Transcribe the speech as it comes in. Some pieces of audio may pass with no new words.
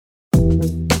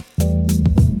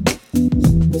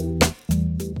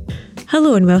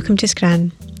Hello and welcome to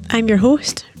Scran. I'm your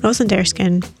host, Rosalind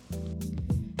Erskine.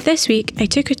 This week I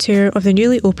took a tour of the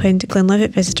newly opened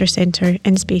Glenlivet Visitor Centre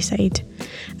in Speyside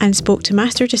and spoke to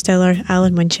Master Distiller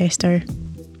Alan Winchester.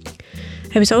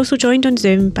 I was also joined on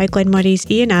Zoom by Glenmurray's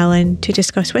Ian Allen to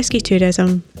discuss whisky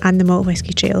tourism and the Malt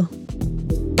Whisky Trail.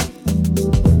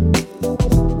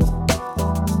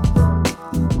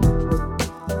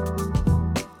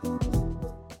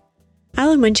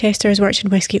 Alan Winchester has worked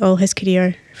in whisky all his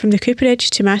career, from the cooperage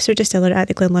to master distiller at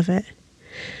the Glenlivet.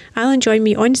 Alan joined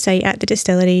me on site at the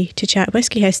distillery to chat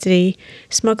whisky history,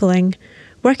 smuggling,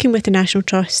 working with the National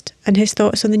Trust, and his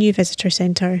thoughts on the new visitor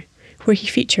centre, where he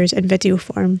features in video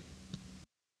form.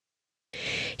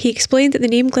 He explained that the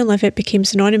name Glenlivet became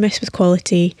synonymous with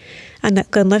quality, and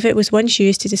that Glenlivet was once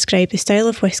used to describe the style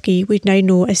of whisky we now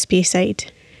know as Speyside.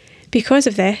 Because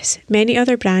of this, many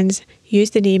other brands use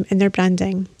the name in their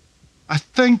branding. I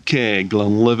think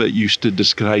Glenlivet used to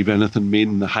describe anything made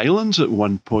in the Highlands at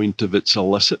one point of its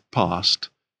illicit past.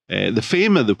 The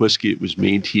fame of the whisky it was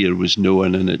made here was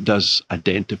known, and it does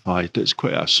identify it. It's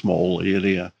quite a small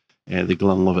area, the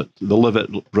Glenlivet. The Livet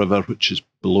River, which is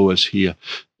below us here,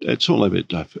 it's only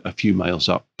about a few miles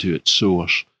up to its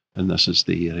source, and this is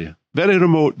the area. Very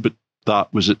remote, but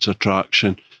that was its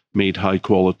attraction, made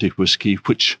high-quality whisky,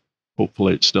 which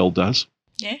hopefully it still does.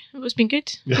 Yeah, it's been good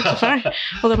so far.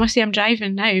 Although I must say I'm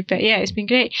driving now, but yeah, it's been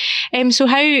great. So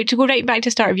to go right back to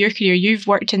the start of your career, you've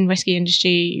worked in the whisky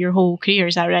industry your whole career,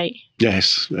 is that right?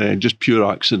 Yes, just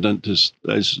pure accident as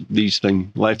these things.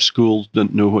 Left school,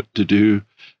 didn't know what to do.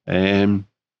 I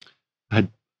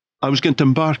was going to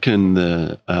embark in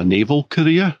a naval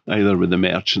career, either with the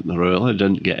Merchant or the Royal. I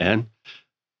didn't get in.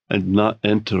 In that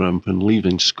interim, when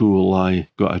leaving school, I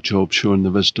got a job showing the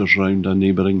visitors around a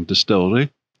neighbouring distillery.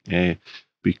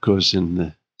 Because in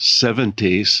the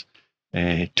 70s,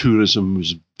 tourism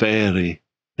was very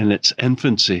in its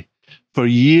infancy. For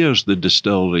years, the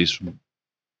distilleries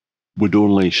would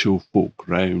only show folk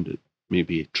round at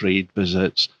maybe trade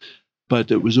visits,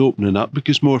 but it was opening up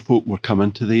because more folk were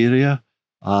coming to the area.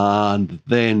 And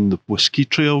then the whisky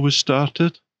trail was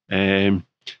started. And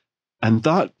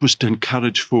that was to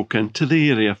encourage folk into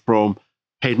the area from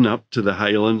heading up to the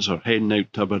Highlands or heading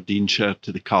out to Aberdeenshire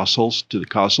to the castles, to the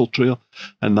Castle Trail.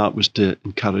 And that was to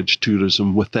encourage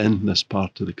tourism within this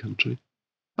part of the country.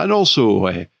 And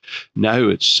also now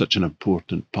it's such an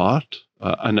important part.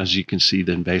 And as you can see,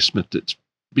 the investment that's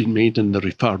been made in the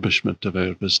refurbishment of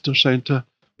our visitor centre,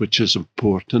 which is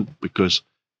important because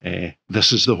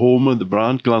this is the home of the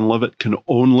brand. Glenlivet can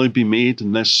only be made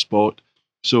in this spot.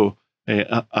 So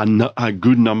a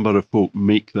good number of folk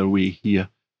make their way here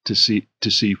to see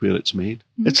where it's made.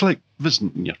 Mm-hmm. It's like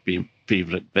visiting your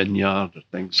favourite vineyard or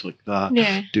things like that.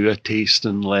 Yeah. Do a taste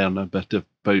and learn a bit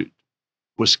about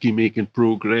whisky making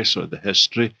progress or the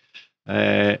history,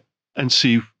 and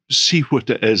see what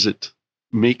it is that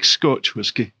makes Scotch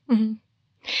whisky. Mm-hmm.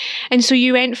 And so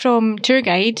you went from tour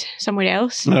guide somewhere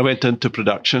else. And I went into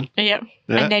production. Yeah.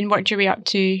 And then worked your way up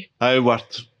to. I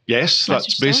worked. Yes,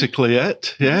 that's basically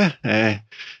it. Yeah.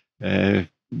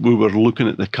 We were looking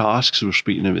at the casks. We were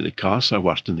speaking about the casks. I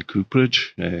worked in the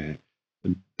cooperage and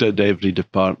did every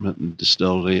department in the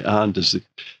distillery. And as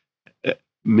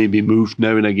maybe moved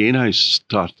now and again, I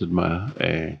started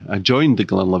I joined the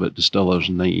Glenlivet Distillers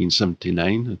in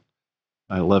 1979. And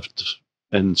I lived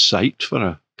in sight for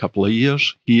a couple of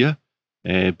years here.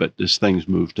 But as things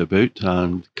moved about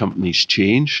and companies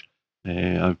changed,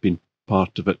 I've been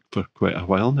part of it for quite a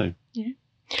while now. Yeah.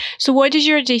 So what does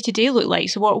your day-to-day look like?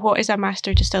 So what is a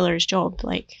master distiller's job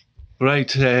like? Right.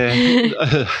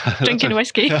 Drinking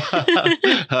whiskey.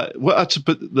 Well, that's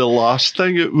about the last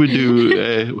thing that we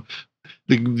do.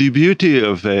 The beauty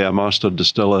of a master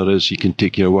distiller is you can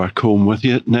take your work home with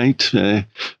you at night.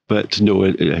 But no,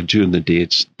 during the day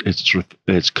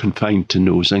it's confined to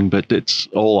nosing, but it's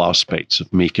all aspects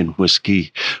of making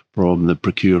whiskey, from the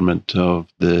procurement of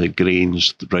the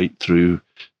grains right through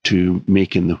to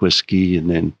making the whiskey, and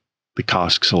then the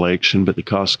cask selection. But the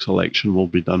cask selection will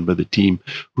be done by the team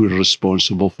who are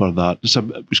responsible for that.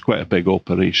 It was quite a big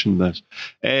operation, this.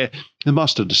 The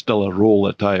master distiller role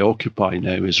that I occupy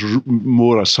now is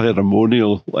more a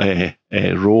ceremonial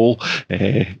role,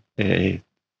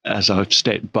 as I've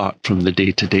stepped back from the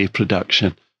day-to-day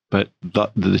production. But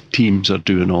the teams are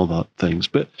doing all that things.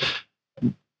 But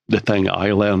the thing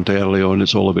I learned early on,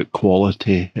 it's all about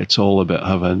quality. It's all about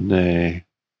having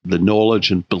the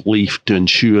knowledge and belief to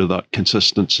ensure that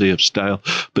consistency of style.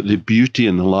 But the beauty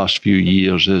in the last few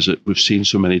years is that we've seen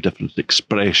so many different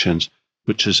expressions,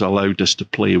 which has allowed us to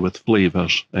play with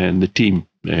flavours. And the team,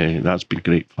 that's been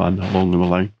great fun along the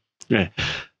line.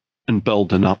 and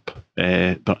building up.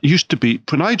 But it used to be,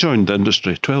 when I joined the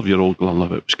industry, 12-year-old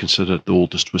Glenlivet was considered the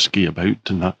oldest whisky about,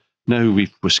 and that. Now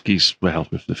we've whiskies, well,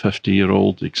 with the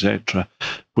 50-year-old, etc.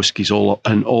 Whiskies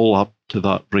all up to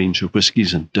that range of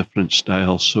whiskies in different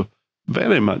styles. So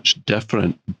very much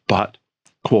different, but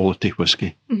quality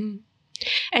whisky. Mm-hmm.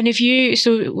 And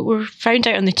so we found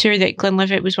out on the tour that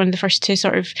Glenlivet was one of the first to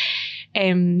sort of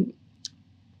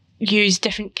use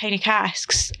different kind of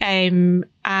casks. And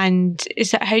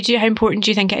how important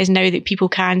do you think it is now that people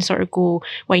can sort of go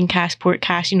wine cask, port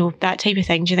cask, that type of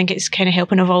thing? Do you think it's kind of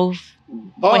helping evolve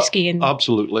whiskey?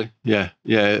 Absolutely, yeah.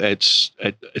 It's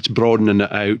broadening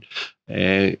it out.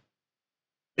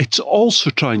 It's also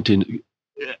trying to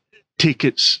take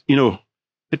its,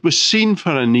 it was seen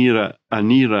for an era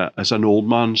as an old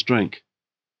man's drink.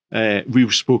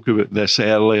 We spoke about this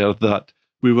earlier, that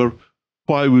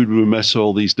why would we miss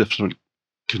all these different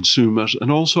consumers?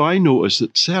 And also I noticed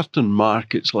that certain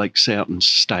markets like certain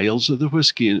styles of the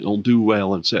whiskey, and it'll do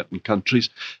well in certain countries.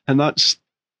 And that's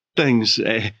things,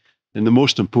 and the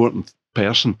most important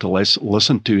person to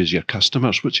listen to is your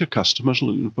customers. What's your customers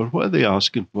looking for? What are they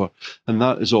asking for? And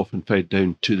that is often fed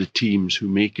down to the teams who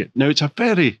make it. Now, it's a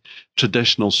very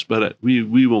traditional spirit.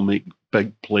 We will make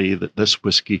big play that this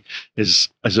whiskey is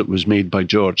as it was made by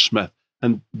George Smith.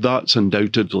 And that's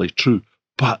undoubtedly true.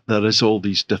 But there is all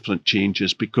these different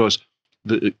changes because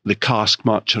the cask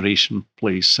maturation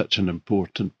plays such an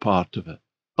important part of it.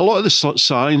 A lot of the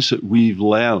science that we've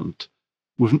learned,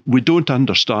 we don't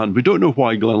understand. We don't know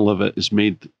why Glenlivet is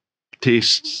made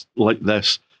tastes like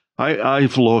this.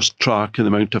 I've lost track of the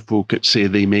amount of folk that say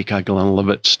they make a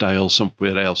Glenlivet style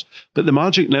somewhere else. But the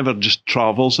magic never just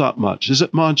travels that much. Is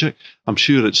it magic? I'm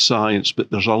sure it's science, but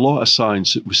there's a lot of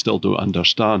science that we still don't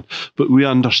understand. But we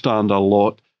understand a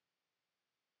lot.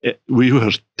 We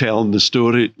were telling the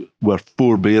story where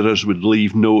forebearers would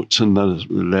leave notes in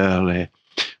their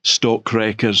stock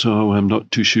records. Oh, I'm not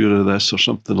too sure of this or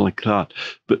something like that.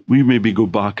 But we maybe go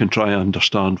back and try and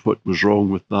understand what was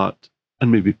wrong with that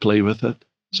and maybe play with it.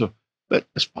 So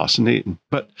it's fascinating.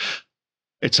 But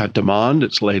it's a demand.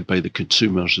 It's led by the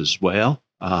consumers as well.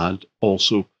 And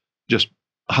also just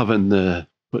having the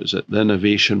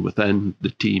innovation within the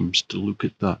teams to look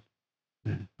at that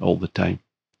all the time.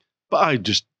 But I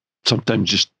sometimes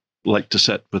just like to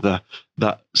sit with the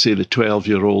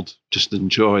 12-year-old, just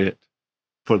enjoy it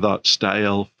for that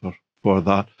style, for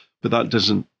that. But that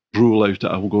doesn't rule out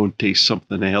that I will go and taste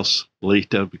something else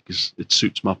later because it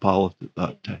suits my palate at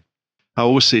that time. I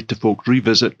always say to folk,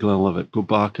 revisit Glenlivet, go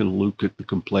back and look at the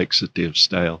complexity of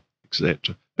style,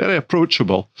 etc. Very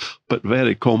approachable, but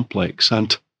very complex,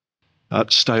 and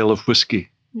that style of whiskey.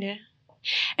 Yeah.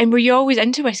 And were you always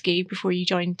into whiskey before you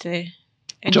joined the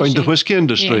industry? Joined the whiskey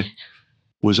industry. Yeah.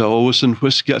 Was I always in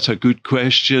whiskey? That's a good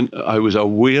question. I was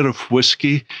aware of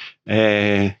whiskey.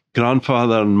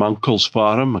 Grandfather and my uncle's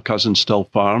farm. My cousin still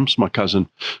farms. My cousin,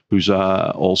 who's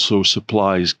also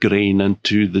supplies grain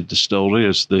into the distillery,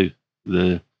 as the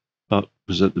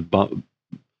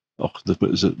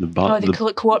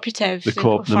cooperative,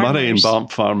 the Murray and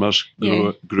Banff Farmers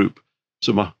Group.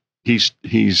 So he's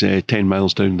 10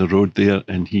 miles down the road there,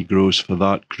 and he grows for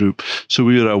that group. So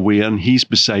we were aware, and he's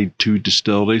beside two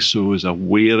distilleries, so was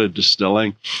aware of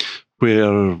distilling.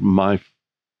 Where my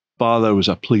father was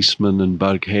a policeman in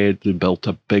Burghead, they built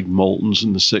a big Maltons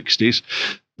in the 60s.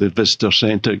 The visitor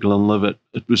centre at Glenlivet,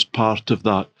 it was part of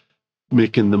that,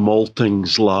 making the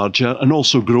maltings larger and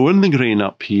also growing the grain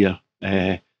up here.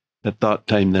 At that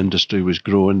time, the industry was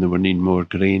growing. They were needing more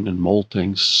grain and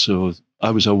maltings. So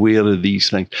I was aware of these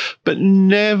things, but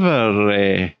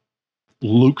never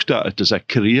looked at it as a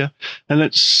career. And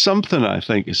it's something I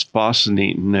think is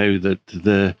fascinating now that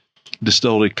the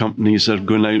distillery companies are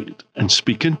going out and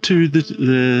speaking to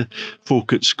the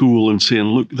folk at school and saying,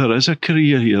 look, there is a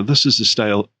career here. This is the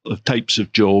style of types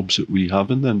of jobs that we have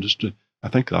in the industry. I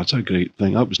think that's a great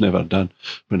thing. That was never done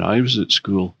when I was at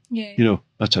school. Yeah.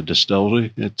 That's a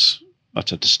distillery. That's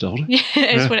a distillery. Yeah,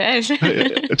 it's what it is.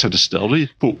 It's a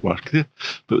distillery. Folk work there.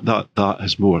 But that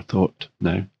has more thought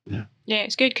now. Yeah. Yeah,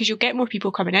 it's good because you'll get more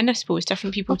people coming in, I suppose,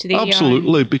 different people to the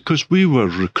Absolutely, because we were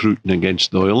recruiting against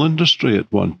the oil industry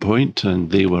at one point, and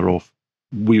they were off.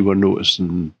 We were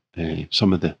noticing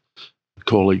some of the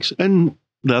colleagues in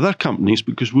the other companies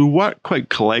because we work quite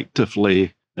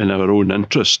collectively in our own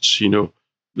interests.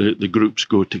 The groups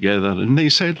go together, and they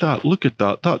said that, look at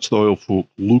that, that's the oil folk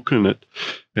looking at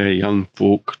young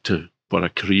folk for a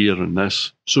career in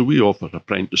this. So we offer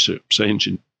apprenticeships,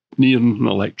 engineering,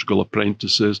 electrical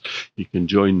apprentices. You can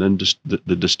join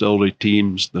the distillery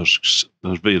teams. There's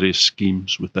various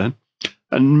schemes within.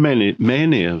 And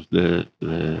many of the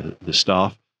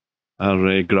staff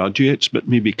graduates, but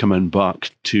maybe coming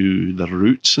back to the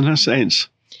roots in a sense.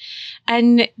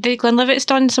 And the Glenlivet's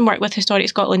done some work with Historic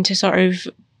Scotland to sort of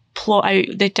plot out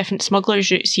the different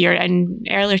smugglers' routes here. And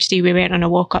earlier today we went on a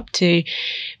walk up to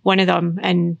one of them,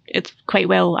 and it's quite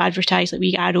well advertised, like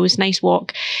Wee Arrows, nice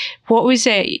walk. What was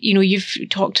it, you've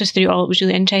talked us through it all, it was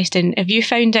really interesting. Have you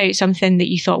found out something that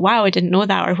you thought, wow, I didn't know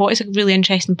that? Or what is a really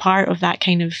interesting part of that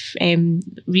kind of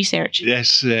research?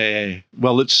 Yes,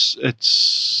 well,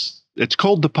 it's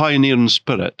called The Pioneering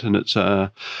Spirit, and it's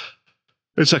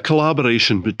a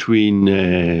collaboration between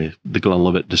the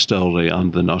Glenlivet Distillery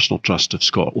and the National Trust of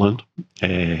Scotland.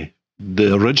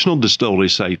 The original distillery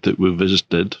site that we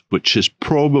visited, which is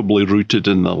probably rooted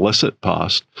in the illicit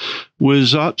past,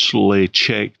 was actually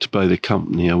checked by the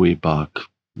company a way back,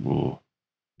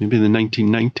 maybe in the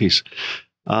 1990s.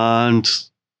 And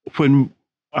when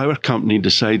our company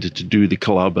decided to do the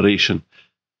collaboration,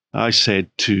 I said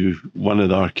to one of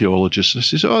the archaeologists, I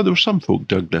says, there were some folk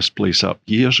dug this place up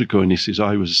years ago. And he says,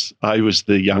 I was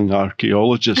the young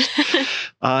archaeologist.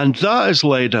 And that has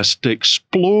led us to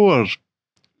explore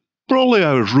probably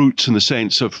our roots in the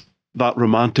sense of that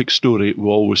romantic story we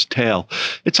always tell.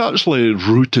 It's actually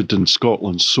rooted in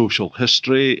Scotland's social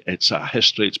history. It's a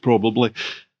history, it's probably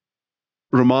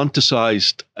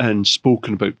romanticised and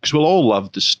spoken about, because we'll all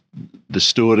love the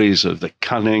stories of the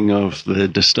cunning of the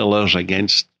distillers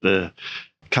against the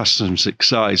customs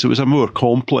excise. It was a more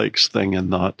complex thing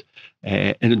in that.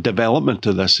 In the development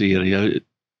of this area,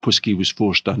 whisky was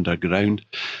forced underground.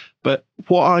 But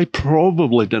what I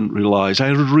probably didn't realise, I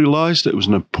realised it was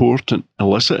an important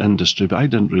illicit industry, but I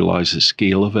didn't realise the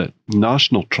scale of it.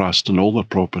 National Trust and all their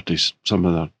properties, some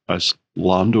of them as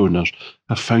landowners,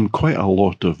 have found quite a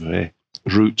lot of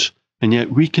routes, and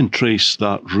yet we can trace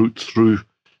that route through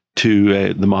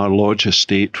to the Mar Lodge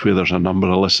estate, where there's a number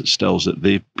of illicit stills that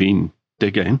they've been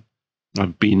digging.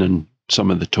 I've been in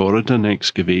some of the Torridon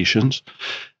excavations,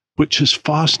 which is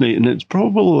fascinating. It's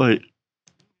probably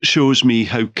shows me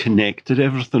how connected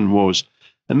everything was.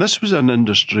 And this was an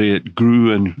industry that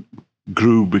grew and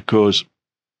grew because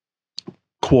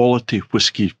quality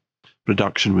whisky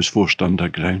production was forced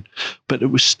underground, but it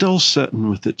was still sitting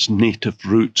with its native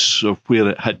roots of where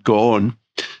it had gone.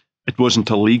 It wasn't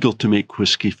illegal to make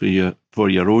whisky for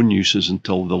your own uses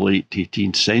until the late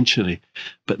 18th century.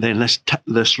 But then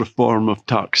this reform of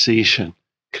taxation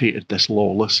created this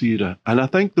lawless era. And I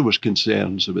think there was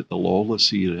concerns about the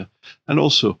lawless era. And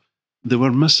also, they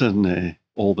were missing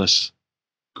all this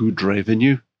good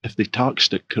revenue if they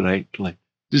taxed it correctly.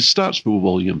 It starts with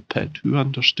William Pitt, who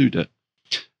understood it.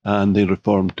 And they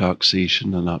reformed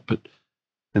taxation and that. But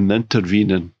in the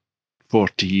intervening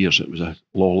 40 years, it was a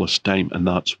lawless time. And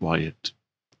that's why it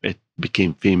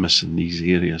became famous in these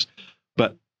areas.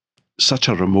 But such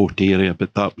a remote area,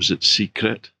 but that was its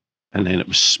secret. And then it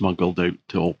was smuggled out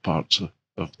to all parts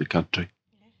of the country.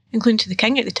 Including to the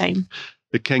king at the time.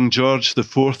 The King George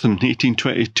IV in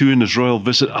 1822 in his royal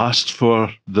visit asked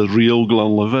for the real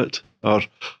Glenlivet, or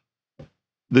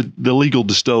the legal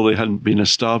distillery hadn't been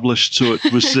established, so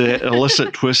it was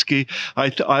illicit whisky.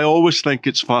 I always think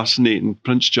it's fascinating.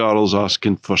 Prince Charles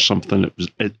asking for something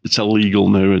it's illegal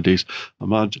nowadays.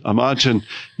 Imagine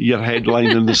your headline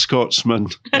in the Scotsman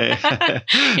with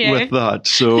that.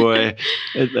 So it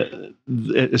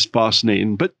is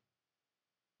fascinating. But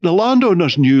the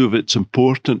landowners knew of its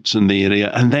importance in the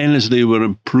area, and then as they were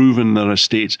improving their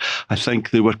estates, I think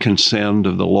they were concerned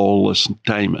of the lawless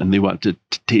time, and they wanted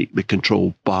to take the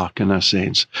control back in a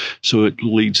sense. So it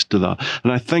leads to that.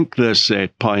 And I think this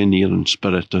pioneering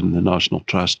spirit in the National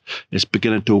Trust is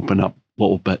beginning to open up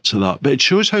little bits of that. But it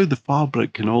shows how the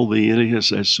fabric in all the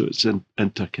areas is, so it's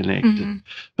interconnected. Mm-hmm.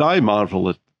 But I marvel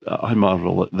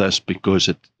at this because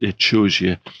it shows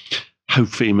you how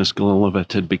famous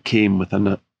Glenlivet had became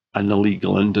within an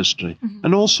illegal industry. Mm-hmm.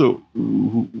 And also,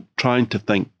 trying to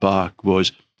think back,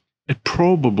 was it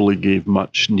probably gave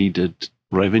much needed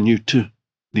revenue to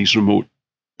these remote,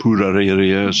 poorer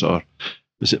areas, or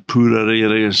is it poorer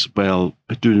areas? Well,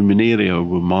 Adunamanarea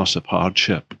were massive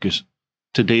hardship, because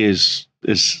today is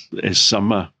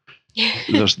summer.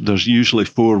 There's usually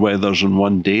 4 weathers in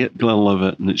one day at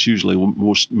Glenlivet, and it's usually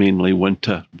mainly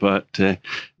winter. But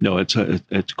no,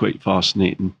 it's quite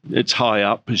fascinating. It's high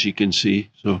up, as you can see.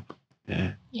 So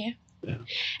yeah.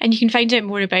 And you can find out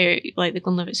more about like the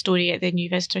Glenlivet story at the new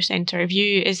visitor centre.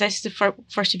 Is this the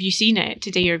first have you seen it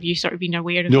today, or have you sort of been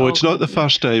aware of it? No, it's not the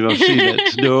first time I've seen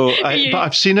it. No, but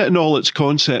I've seen it in all its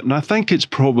concept, and I think it's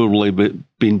probably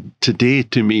been today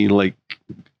to me like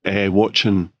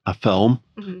watching a film.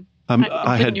 Mm-hmm.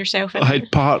 I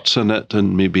had parts in it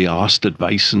and maybe asked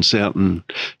advice in certain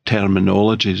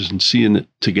terminologies, and seeing it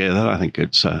together, I think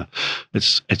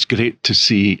it's great to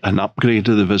see an upgrade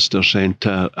of the visitor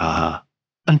centre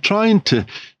and trying to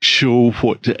show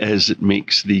what it is that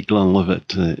makes the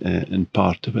Glenlivet and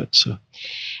part of it. So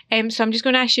I'm just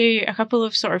going to ask you a couple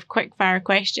of sort of quick fire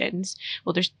questions.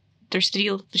 Well, there's three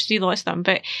lots of them,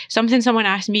 but something someone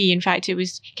asked me, in fact, it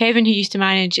was Kevin, who used to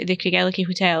manage the Craigellachie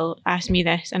Hotel, asked me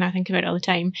this, and I think about it all the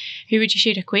time. Who would you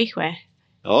share a quaich with?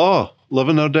 Oh,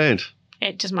 living or dead?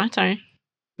 It doesn't matter.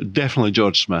 Definitely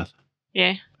George Smith.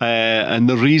 Yeah. And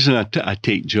the reason I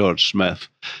take George Smith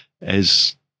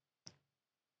is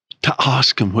to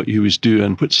ask him what he was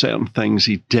doing, what certain things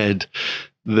he did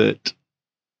that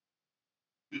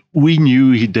we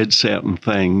knew he did certain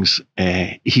things.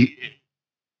 I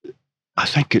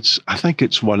think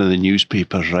it's one of the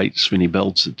newspapers writes when he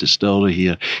builds the distillery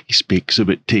here. He speaks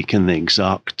about taking the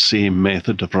exact same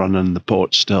method of running the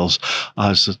pot stills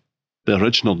as the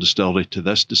original distillery to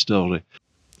this distillery.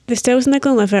 The stills in the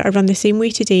Glenlivet are run the same way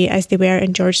today as they were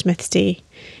in George Smith's day,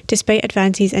 despite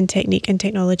advances in technique and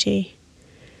technology.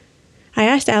 I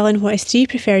asked Alan what his 3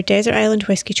 preferred desert island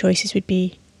whisky choices would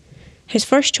be. His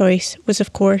first choice was,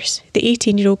 of course, the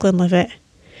 18-year-old Glenlivet,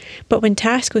 but when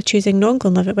tasked with choosing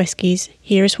non-Glenlivet whiskies,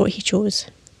 here is what he chose.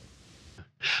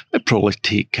 I'd probably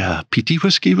take a peaty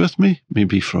whisky with me,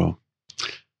 maybe from...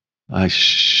 I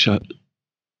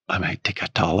might take a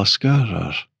Talisker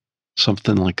or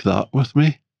something like that with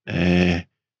me.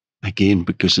 Again,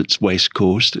 because it's West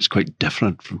Coast, it's quite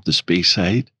different from the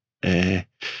Speyside. I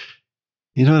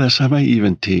might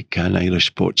even take an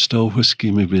Irish pot still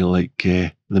whisky, maybe like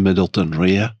the Middleton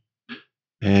Rare,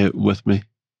 with me.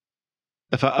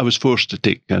 If I was forced to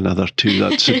take another 2,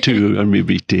 that's a 2 I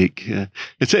maybe take.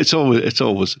 It's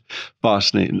always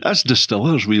fascinating. As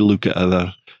distillers, we look at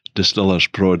other distillers'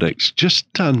 products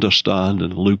just to understand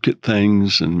and look at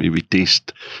things and maybe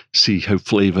taste, see how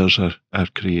flavours are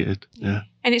created. Yeah.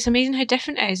 And it's amazing how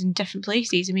different it is in different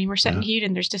places. I mean, we're sitting here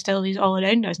and there's distilleries all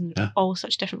around us and all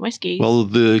such different whiskies. Well,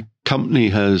 the company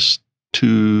has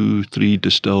 2-3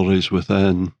 distilleries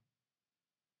within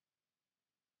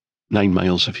 9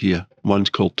 miles of here.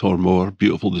 One's called Tormore,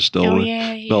 beautiful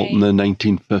distillery, built in the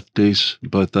 1950s.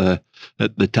 But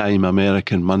at the time,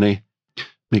 American money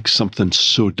makes something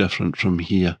so different from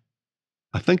here.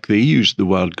 I think they used the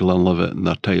word Glenlivet in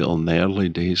their title in the early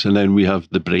days. And then we have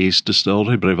the Braes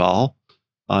distillery, Breval,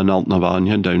 and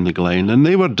Altnavania down the Glen. And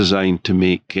they were designed to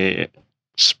make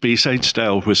Speyside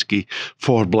style whisky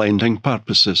for blending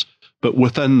purposes. But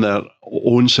within their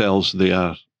own cells, they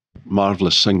are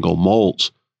marvellous single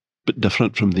malts, but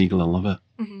different from the Glenlivet.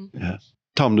 Mm-hmm. Yeah.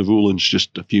 Tarnavoulan's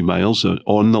just a few miles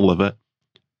on the Livet.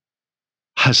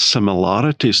 Has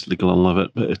similarities to the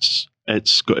Glenlivet, but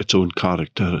it's got its own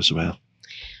character as well.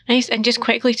 Nice. And just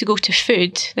quickly to go to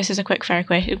food, this is a quick fire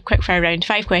round,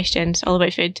 5 questions, all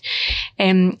about food.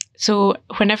 So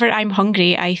whenever I'm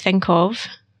hungry, I think of...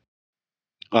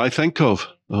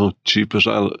 Oh, jeepers.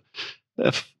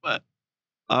 If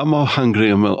I'm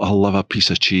hungry, I'll love a piece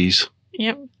of cheese.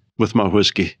 Yep. With my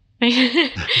whiskey.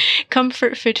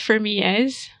 Comfort food for me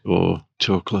is? Oh,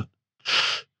 chocolate.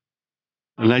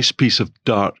 A nice piece of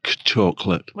dark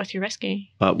chocolate. With your whiskey?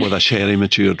 With a sherry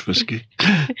matured whiskey.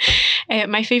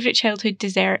 My favourite childhood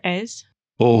dessert is?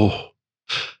 Oh,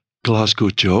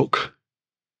 Glasgow Jock.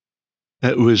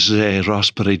 It was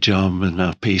raspberry jam and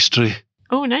a pastry.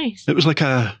 Oh, nice. It was like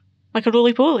a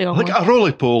roly-poly almost. Like a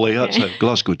roly-poly, that's it.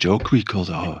 Glasgow Jock, we called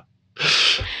it. Oh.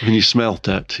 When you smelt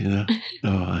it,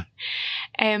 Oh,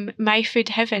 my food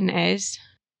heaven is?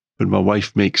 When my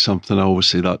wife makes something, I always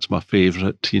say that's my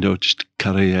favourite, just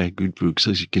curry, good books.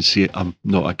 As you can see, I'm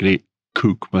not a great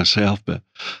cook myself, but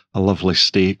a lovely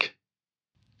steak.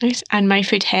 Nice. And my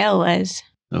food hell is?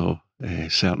 Oh,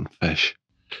 certain fish.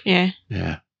 Yeah.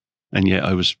 Yeah. And yet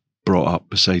I was brought up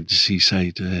beside the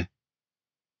seaside,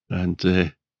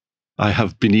 and I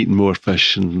have been eating more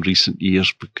fish in recent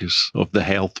years because of the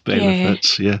health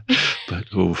benefits, But,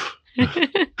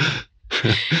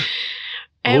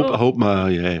 I hope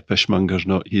my fishmonger's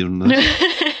not hearing this.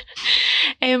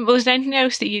 Well, is there anything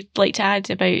else that you'd like to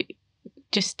add about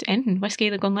just anything, whiskey,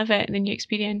 the Glenlivet, and the new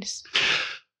experience?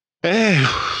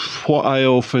 What I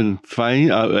often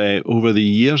find over the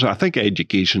years, I think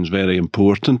education's very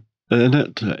important in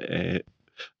it.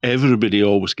 Everybody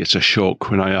always gets a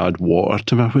shock when I add water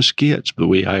to my whiskey. It's the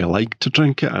way I like to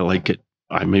drink it.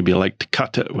 I maybe like to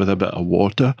cut it with a bit of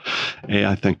water.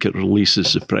 I think it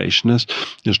releases the freshness.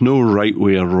 There's no right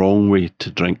way or wrong way to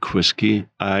drink whiskey.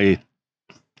 I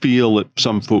feel that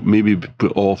some folk maybe be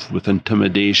put off with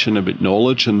intimidation about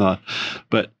knowledge and that.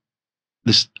 But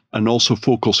And also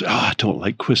folk will say, I don't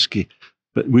like whiskey.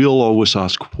 But we'll always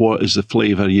ask, what is the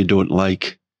flavour you don't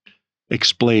like?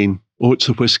 Explain, it's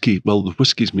a whiskey. Well, the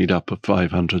whiskey's made up of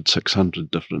 500, 600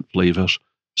 different flavours.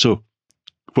 So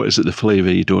what is it, the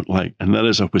flavour you don't like? And there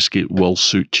is a whiskey that will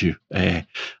suit you. I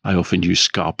often use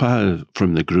Scapa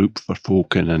from the group for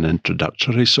folk in an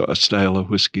introductory sort of style of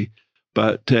whiskey.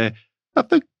 But I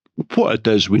think what it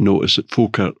is, we notice that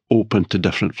folk are open to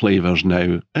different flavours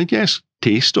now. And yes,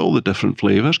 taste all the different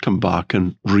flavours, come back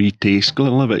and retaste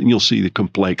Glenlivet, and you'll see the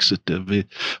complexity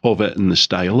of it and the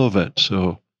style of it.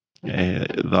 So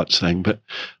that's the thing. But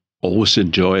always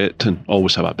enjoy it and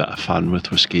always have a bit of fun with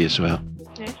whiskey as well.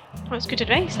 Yeah, that's good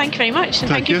advice. Thank you very much. And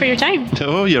Thank you for your time.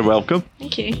 Oh, you're welcome.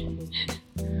 Thank you.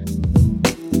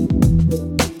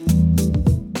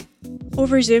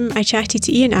 Over Zoom, I chatted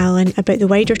to Ian Allen about the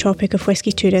wider topic of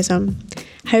whisky tourism,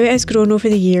 how it has grown over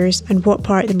the years and what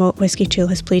part the Malt Whisky Trail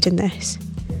has played in this.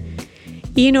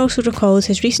 Ian also recalls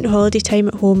his recent holiday time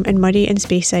at home in Moray and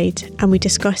Speyside, and we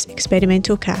discuss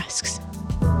experimental casks.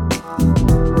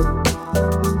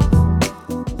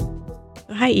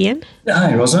 Hi Ian.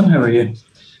 Hi Rosalind, how are you?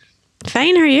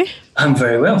 Fine, how are you? I'm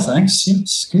very well, thanks.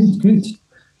 Yes, good.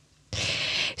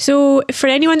 So, for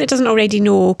anyone that doesn't already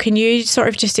know, can you sort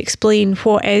of just explain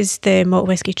what is the Malt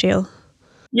Whisky Trail?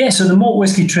 Yeah, so the Malt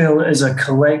Whisky Trail is a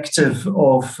collective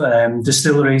of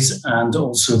distilleries and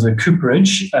also the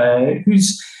cooperage,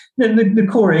 whose the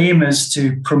core aim is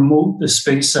to promote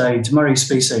the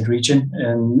Moray-Speyside region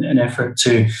in an effort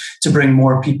to bring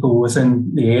more people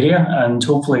within the area. And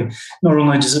hopefully, not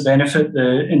only does it benefit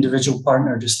the individual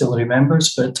partner distillery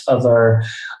members, but other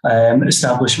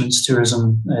establishments,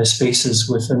 tourism spaces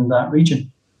within that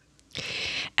region.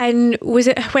 And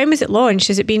when was it launched?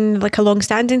 Has it been like a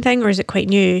long-standing thing or is it quite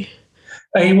new?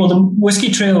 Well, the Whisky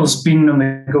Trail has been on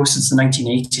the go since the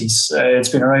 1980s. It's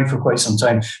been around for quite some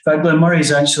time. In fact, Glenmoray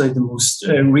is actually the most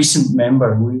recent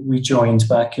member. We joined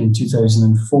back in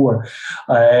 2004.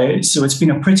 So it's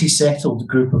been a pretty settled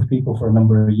group of people for a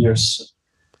number of years.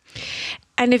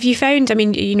 And have you found, I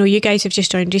mean, you guys have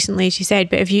just joined recently, as you said,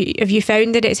 but have you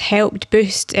found that it's helped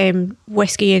boost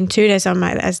whisky and tourism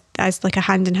as like a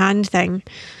hand-in-hand thing?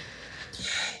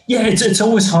 Yeah, it's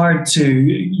always hard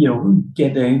to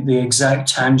get the exact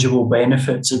tangible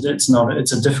benefits.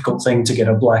 It's a difficult thing to get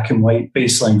a black and white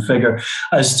baseline figure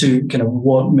as to kind of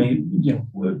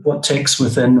what ticks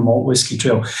within the Malt Whisky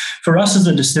Trail. For us as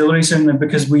a distillery, certainly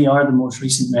because we are the most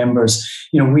recent members,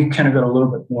 we kind of got a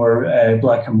little bit more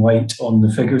black and white on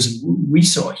the figures. We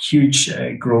saw a huge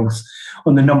growth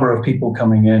on the number of people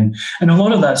coming in, and a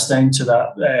lot of that's down to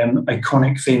that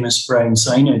iconic, famous brown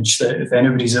signage that if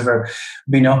anybody's ever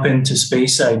been up into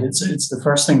Speyside, it's the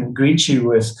first thing that greets you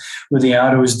with the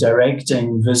arrows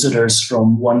directing visitors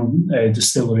from one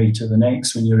distillery to the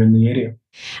next when you're in the area.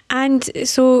 And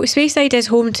so Speyside is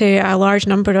home to a large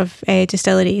number of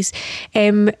distilleries.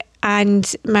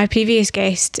 And my previous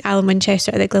guest, Alan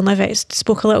Winchester at the Glenlivet,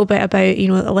 spoke a little bit about,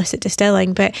 illicit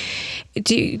distilling. But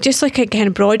just like a kind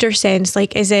of broader sense,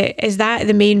 like is that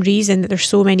the main reason that there's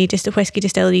so many whisky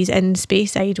distilleries in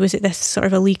Speyside? Was it this sort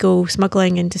of illegal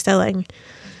smuggling and distilling?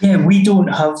 Yeah, we don't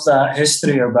have that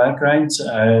history or background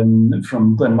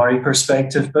from Glenmoray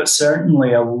perspective, but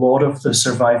certainly a lot of the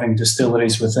surviving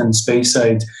distilleries within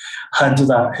Speyside had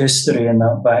that history and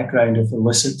that background of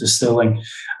illicit distilling,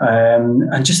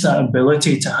 and just that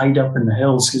ability to hide up in the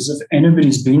hills. Because if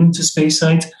anybody's been to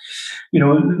Speyside, a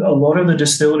lot of the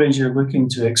distilleries you're looking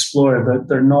to explore,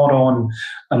 they're not on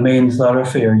a main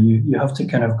thoroughfare. You have to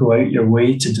kind of go out your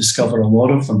way to discover a lot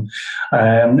of them.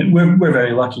 We're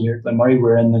very lucky here at Glenmoray.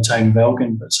 We're in the town of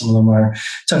Elgin, but some of them are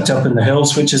tucked up in the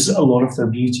hills, which is a lot of their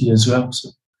beauty as well.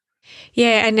 So.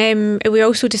 Yeah, and we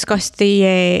also discussed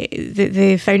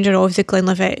the founder of the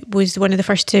Glenlivet was one of the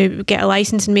first to get a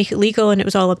licence and make it legal, and it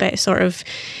was all a bit sort of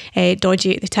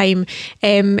dodgy at the time.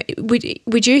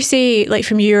 Would you say, like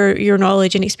from your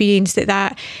knowledge and experience,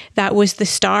 that was the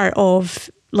start of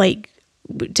like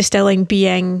distilling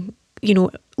being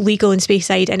legal in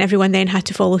Speyside, and everyone then had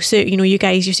to follow suit? You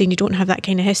guys, you're saying you don't have that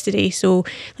kind of history, so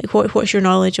like what's your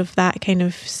knowledge of that kind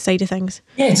of side of things?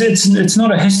 Yeah, it's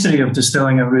not a history of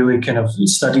distilling I've really kind of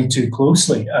studied too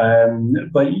closely,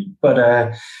 but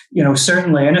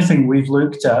certainly anything we've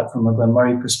looked at from a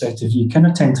Glenmoray perspective, you kind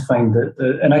of tend to find that,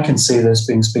 and I can say this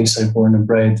being Speyside born and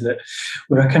bred, that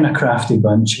we're a kind of crafty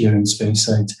bunch here in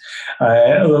Speyside.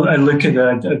 I look at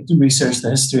research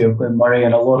the history of Glenmoray,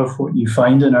 and a lot of what you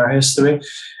find in our history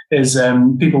is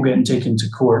people getting taken to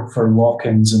court for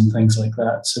lock-ins and things like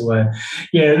that. So,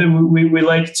 we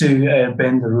like to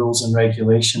bend the rules and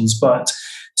regulations, but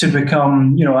to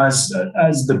become, as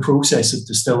the process of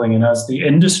distilling and as the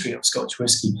industry of Scotch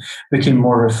whisky became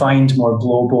more refined, more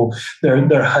global,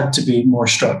 there had to be more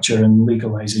structure and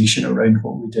legalisation around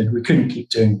what we did. We couldn't keep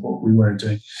doing what we were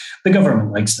doing. The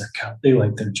government likes their cut, they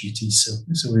like their duties,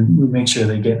 so we make sure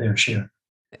they get their share.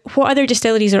 What other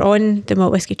distilleries are on the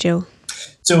Malt Whisky Trail?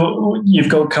 So you've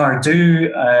got Cardew,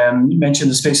 you mentioned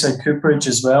the Speyside cooperage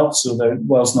as well. So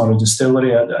whilst not a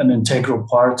distillery, an integral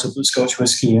part of the Scotch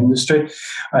whisky industry.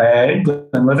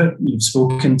 Glenlivet, you've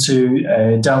spoken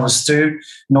to. Dallas Stew,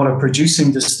 not a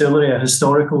producing distillery, a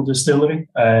historical distillery.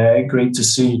 Great to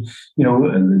see,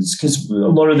 because a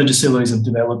lot of the distilleries have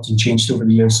developed and changed over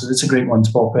the years. So it's a great one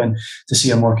to pop in to see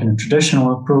a more kind of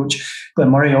traditional approach.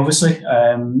 Glenmurray, obviously,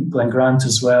 Glengrant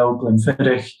as well,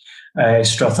 Glenfiddich,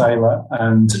 Strathisla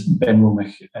and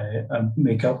Benromach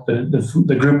make up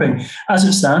the grouping. As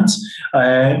it stands,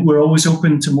 we're always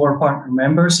open to more partner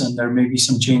members, and there may be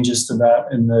some changes to that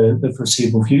in the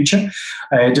foreseeable future.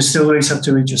 Distilleries have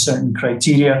to reach a certain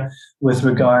criteria with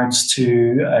regards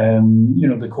to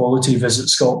the quality Visit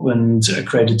Scotland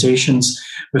accreditations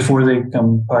before they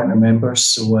become partner members.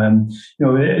 So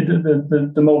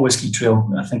the Malt Whisky Trail,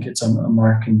 I think it's a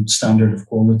mark and standard of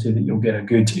quality that you'll get a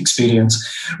good experience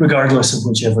regardless of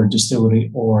whichever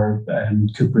distillery or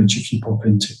cooperage you pop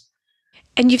into.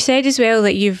 And you've said as well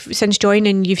that since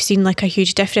joining you've seen like a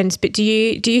huge difference, but do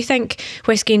you think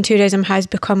whisky and tourism has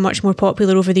become much more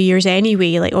popular over the years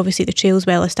anyway? Like obviously the trail's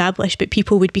well established, but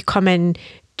people would be coming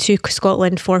to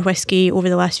Scotland for whisky over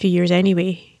the last few years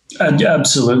anyway.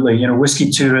 Absolutely.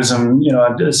 Whisky tourism,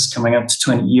 it's coming up to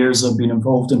 20 years I've been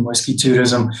involved in whisky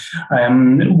tourism.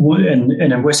 And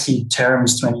in whisky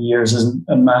terms, 20 years isn't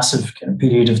a massive kind of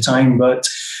period of time, but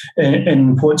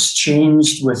in what's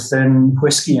changed within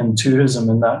whisky and tourism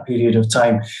in that period of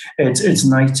time, it's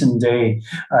night and day.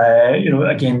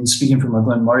 Again, speaking from a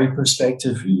Glenmurray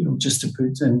perspective, just to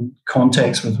put in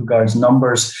context with regards to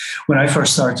numbers, when I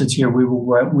first started here, we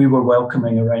were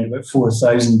welcoming around about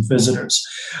 4,000 visitors.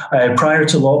 Prior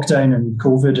to lockdown and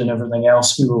COVID and everything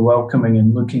else, we were welcoming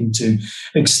and looking to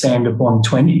extend upon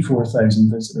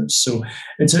 24,000 visitors. So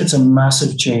it's a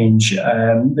massive change.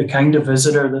 The kind of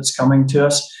visitor that's coming to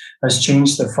us has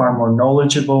changed. They're far more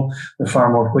knowledgeable, they're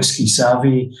far more whisky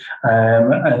savvy,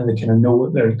 and they kind of know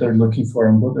what they're looking for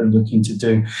and what they're looking to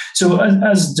do. So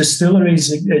as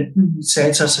distilleries, it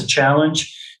sets us a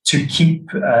challenge to keep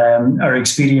our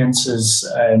experiences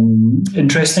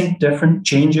interesting, different,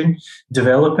 changing,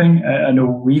 developing. I know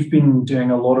we've been doing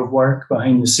a lot of work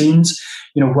behind the scenes.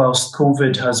 Whilst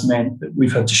COVID has meant that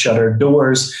we've had to shut our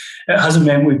doors, it hasn't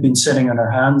meant we've been sitting on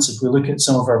our hands. If we look at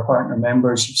some of our partner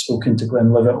members, you've spoken to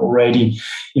Glenlivet already,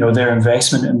 their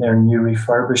investment in their new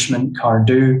refurbishment,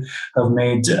 Cardew, have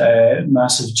made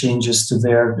massive changes to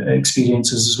their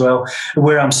experiences as well.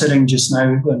 Where I'm sitting just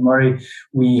now, Glenmurray,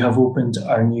 we have opened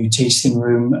our new tasting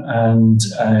room and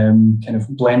kind of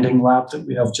blending lab that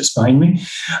we have just behind me.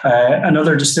 And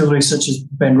other distilleries such as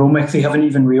Benromach, they haven't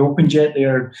even reopened yet.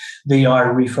 They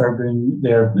are refurbing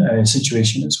their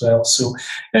situation as well. So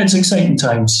it's exciting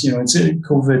times.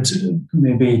 COVID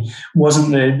maybe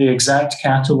wasn't the exact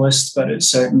catalyst, but it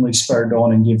certainly spurred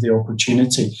on and gave the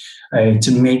opportunity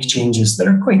to make changes that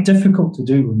are quite difficult to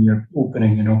do when you're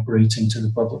opening and operating to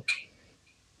the public.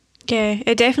 Yeah,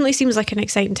 it definitely seems like an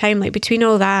exciting time. Like between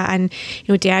all that and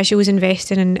Diageo's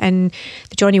investing in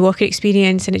the Johnny Walker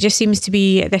experience, and it just seems to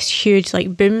be this huge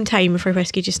like boom time for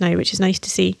whisky just now, which is nice to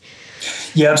see.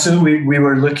 Yeah, absolutely. We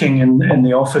were looking in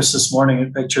the office this morning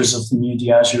at pictures of the new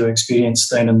Diageo experience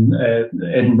down in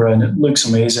Edinburgh, and it looks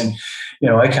amazing.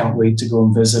 I can't wait to go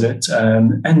and visit it.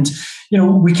 And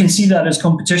we can see that as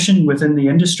competition within the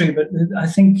industry, but I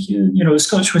think, the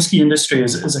Scotch whisky industry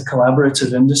is a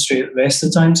collaborative industry at the best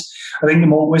of times. I think the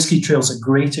Malt Whisky Trail is a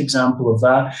great example of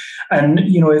that. And,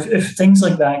 if things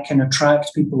like that can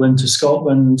attract people into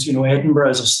Scotland, Edinburgh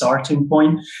is a starting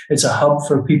point. It's a hub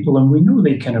for people, and we know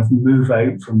they kind of move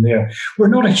out from there. We're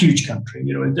not a huge country.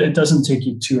 It doesn't take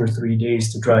you 2 or 3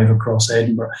 days to drive across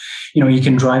Edinburgh. You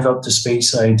can drive up to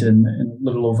Speyside in a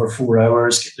little over 4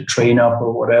 hours, get the train up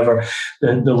or whatever.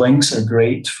 The links are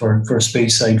great for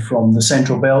Speyside from the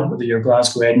Central Belt, whether you're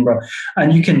Glasgow, Edinburgh,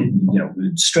 and you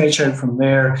can stretch out from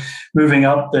there, moving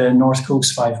up the North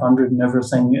Coast 500 and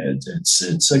everything.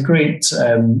 It's a great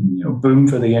boom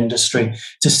for the industry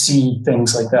to see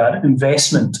things like that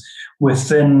investment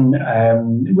within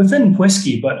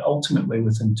whisky, but ultimately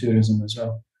within tourism as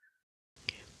well.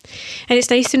 And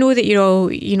it's nice to know that you're all,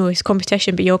 it's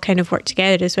competition, but you all kind of work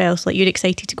together as well. So like you're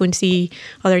excited to go and see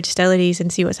other distilleries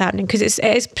and see what's happening, because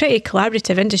it's pretty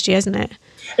collaborative industry, isn't it?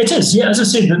 It is, yeah. As I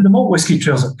say, the malt whiskey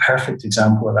trail is a perfect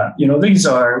example of that. These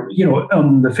are,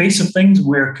 on the face of things,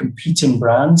 we're competing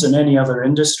brands in any other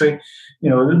industry.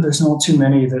 There's not too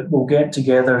many that will get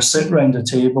together, sit around a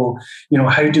table.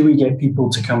 How do we get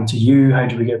people to come to you? How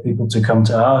do we get people to come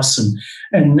to us?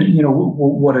 And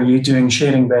what are you doing?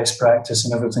 Sharing best practice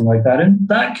and everything like that. And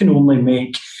that can only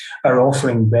make our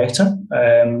offering better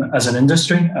as an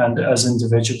industry and as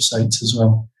individual sites as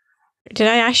well. Did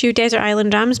I ask you Desert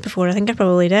Island Rams before? I think I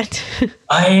probably did.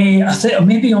 I think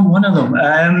maybe on one of them.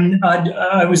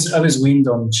 I was weaned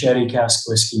on sherry cask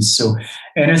whiskies, so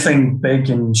anything big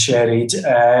and sherried.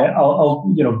 I'll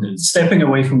stepping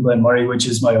away from Glenmorangie, which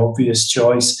is my obvious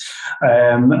choice.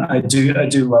 I do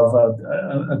love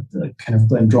a kind of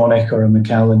Glendronach or a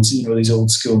Macallan's. These old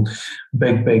school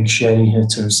big sherry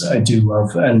hitters. I do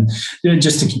love, and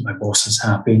just to keep my bosses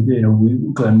happy.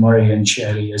 Glenmorangie and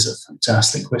sherry is a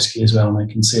fantastic whiskey as well, and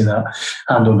I can say that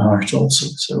hand on heart also.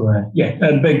 So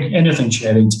big anything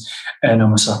sherried, and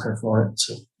I'm a sucker for it.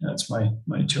 So that's my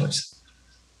choice.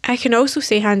 I can also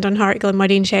say hand on heart,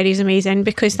 Glenmorangie and sherry is amazing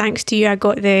because thanks to you, I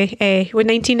got the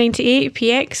 1998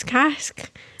 PX cask.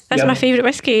 That's my favourite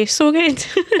whiskey. So good.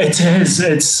 It is.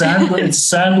 It's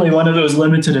sadly one of those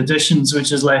limited editions which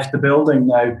has left the building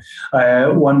now.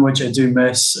 One which I do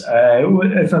miss.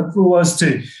 If I was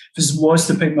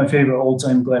to pick my favourite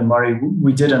all-time Glenmorangie,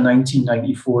 we did a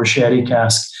 1994 sherry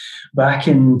cask back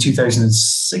in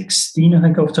 2016, I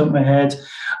think, off the top of my head.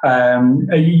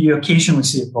 You occasionally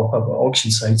see it pop up at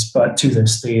auction sites, but to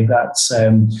this day, that's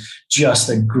just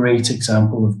a great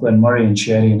example of Glenmorangie and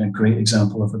sherry, and a great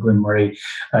example of a Glenmorangie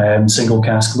single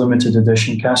cask limited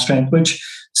edition cask strength, which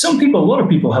a lot of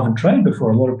people haven't tried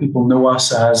before. A lot of people know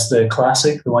us as the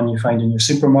classic, the one you find in your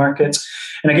supermarkets.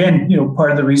 And again, part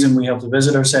of the reason we have the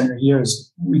visitor centre here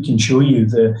is we can show you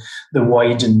the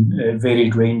wide and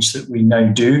varied range that we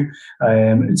now do.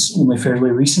 It's only fairly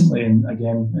recently, and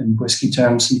again, in whiskey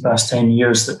terms, in the past 10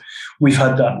 years, that we've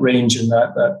had that range and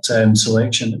that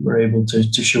selection that we're able to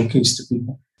showcase to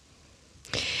people.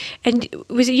 And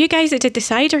was it you guys that did the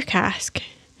cider cask?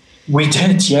 We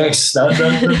did, yes.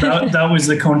 That was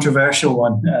the controversial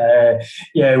one.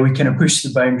 We kind of pushed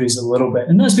the boundaries a little bit.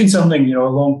 And that's been something, a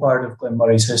long part of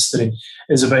Glenmoranie's history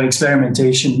is about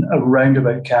experimentation around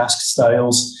about cask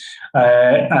styles.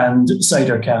 And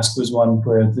cider cask was one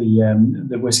where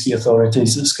the whisky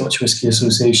authorities, the Scotch Whisky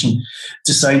Association,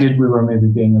 decided we were maybe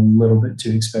being a little bit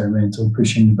too experimental,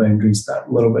 pushing the boundaries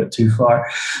that little bit too far.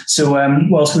 So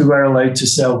whilst we were allowed to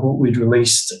sell what we'd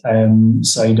released,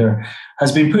 cider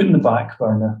has been put in the back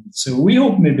burner. So we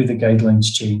hope maybe the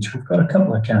guidelines change. We've got a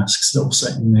couple of casks still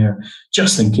sitting there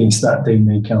just in case that day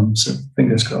may come. So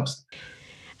fingers crossed.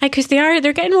 Because they're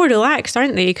getting more relaxed,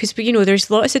 aren't they? Because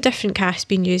there's lots of different casks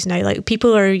being used now. Like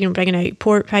people are bringing out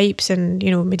port pipes and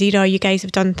Madeira. You guys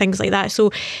have done things like that.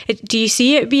 So do you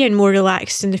see it being more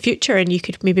relaxed in the future, and you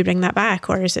could maybe bring that back,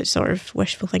 or is it sort of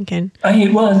wishful thinking?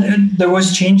 There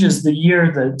was changes the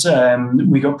year that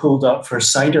we got pulled up for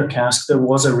cider cask. There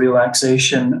was a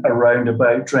relaxation around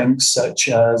about drinks such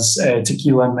as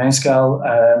tequila and mezcal.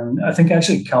 I think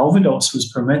actually Calvados was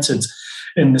permitted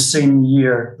in the same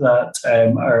year that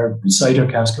our cider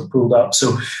cask got pulled up.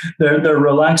 So they're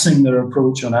relaxing their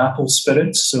approach on apple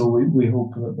spirits. So we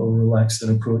hope that they'll relax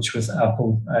their approach with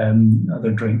apple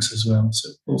other drinks as well. So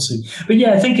we'll see. But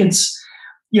yeah, I think it's,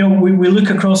 we look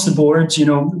across the board,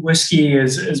 whiskey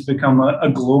has become a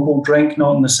global drink,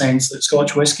 not in the sense that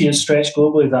Scotch whisky is stretched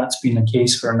globally. That's been the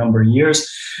case for a number of years.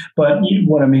 But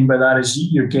what I mean by that is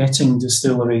you're getting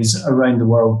distilleries around the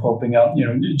world popping up,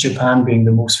 Japan being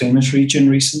the most famous region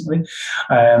recently.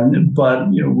 But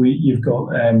you've got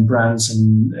brands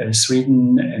in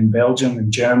Sweden, in Belgium, in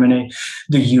Germany,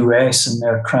 the US, and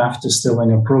their craft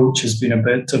distilling approach has been a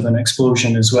bit of an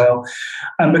explosion as well.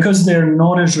 And because they're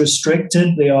not as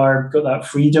restricted, they are got that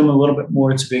freedom a little bit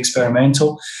more to be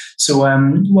experimental. So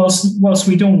whilst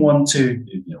we don't want to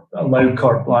allow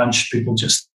carte blanche people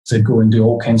just to go and do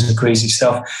all kinds of crazy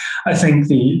stuff, I think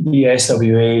the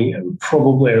SWA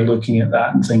probably are looking at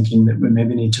that and thinking that we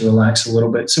maybe need to relax a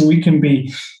little bit so we can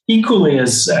be equally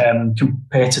as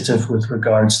competitive with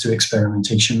regards to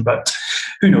experimentation. But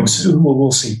who knows?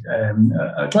 We'll see.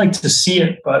 I'd like to see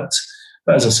it, but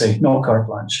as I say, not carte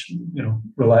blanche.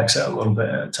 Relax it a little bit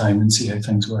at a time and see how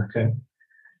things work out.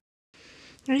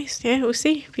 Nice, yeah, we'll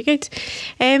see. Be good.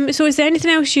 So is there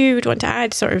anything else you would want to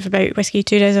add sort of about whisky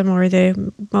tourism or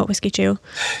the malt whisky trail?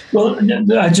 Well,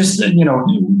 I just,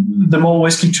 the malt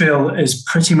whisky trail is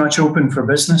pretty much open for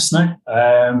business now.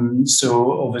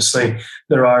 So obviously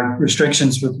there are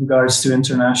restrictions with regards to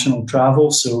international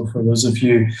travel. So for those of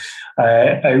you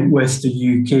out with the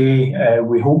UK.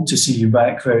 We hope to see you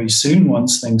back very soon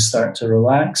once things start to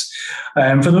relax.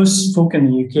 For those folk in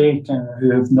the UK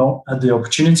who have not had the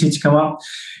opportunity to come up,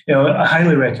 I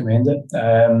highly recommend it.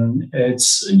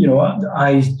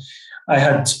 I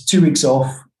had 2 weeks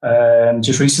off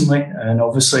just recently, and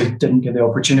obviously didn't get the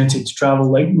opportunity to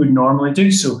travel like we normally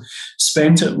do. So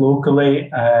spent it locally,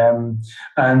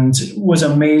 and was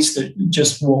amazed at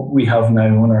just what we have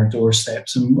now on our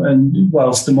doorsteps. And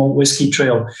whilst the malt whisky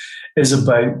trail is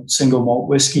about single malt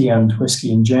whisky and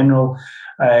whisky in general,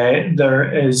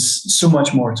 there is so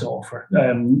much more to offer.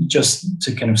 Just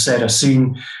to kind of set a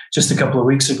scene, just a couple of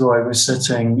weeks ago, I was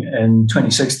sitting in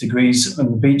 26 degrees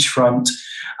on the beachfront,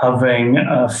 having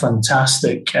a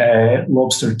fantastic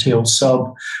lobster tail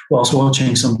sub whilst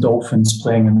watching some dolphins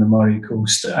playing in the Murray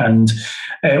Coast. And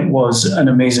it was an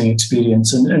amazing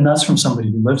experience. And that's from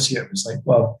somebody who lives here. It was like,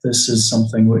 well, this is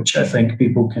something which I think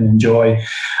people can enjoy.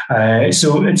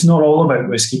 So it's not all about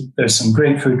whiskey. There's some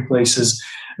great food places,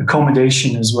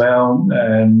 accommodation as well,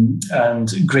 and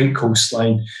great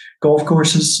coastline. Golf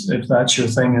courses, if that's your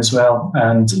thing as well,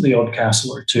 and the odd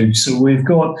castle or two. So we've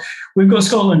got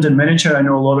Scotland in miniature. I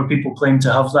know a lot of people claim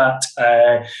to have that,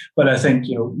 but I think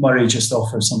Murray just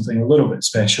offers something a little bit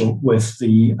special, with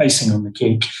the icing on the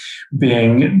cake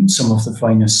being some of the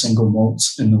finest single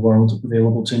malts in the world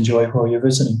available to enjoy while you're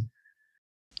visiting.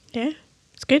 Yeah,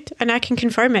 it's good, and I can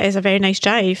confirm it is a very nice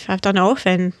drive. I've done it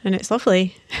often, and it's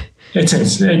lovely. It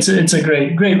is. It's a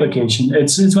great location.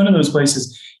 It's one of those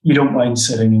places you don't mind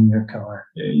sitting in your car.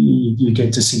 You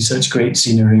get to see such great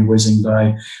scenery whizzing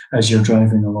by as you're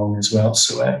driving along as well.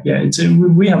 So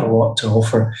we have a lot to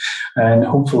offer, and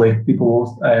hopefully people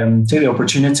will take the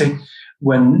opportunity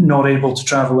when not able to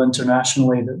travel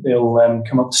internationally, that they'll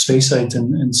come up to Speyside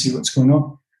and see what's going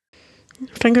on.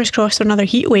 Fingers crossed for another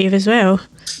heat wave as well.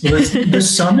 The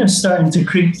sun is starting to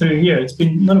creep through here. It's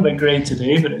been a little bit grey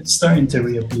today, but it's starting to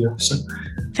reappear. So,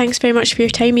 thanks very much for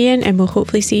your time, Ian, and we'll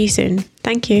hopefully see you soon.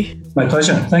 Thank you. My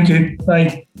pleasure. Thank you.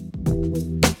 Bye.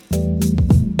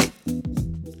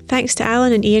 Thanks to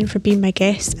Alan and Ian for being my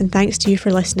guests, and thanks to you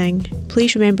for listening.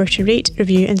 Please remember to rate,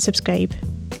 review and subscribe.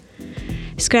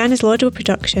 Scran is Laudable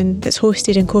production that's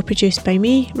hosted and co-produced by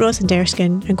me, Rosalind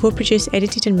Erskine, and co-produced,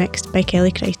 edited and mixed by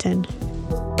Kelly Crichton.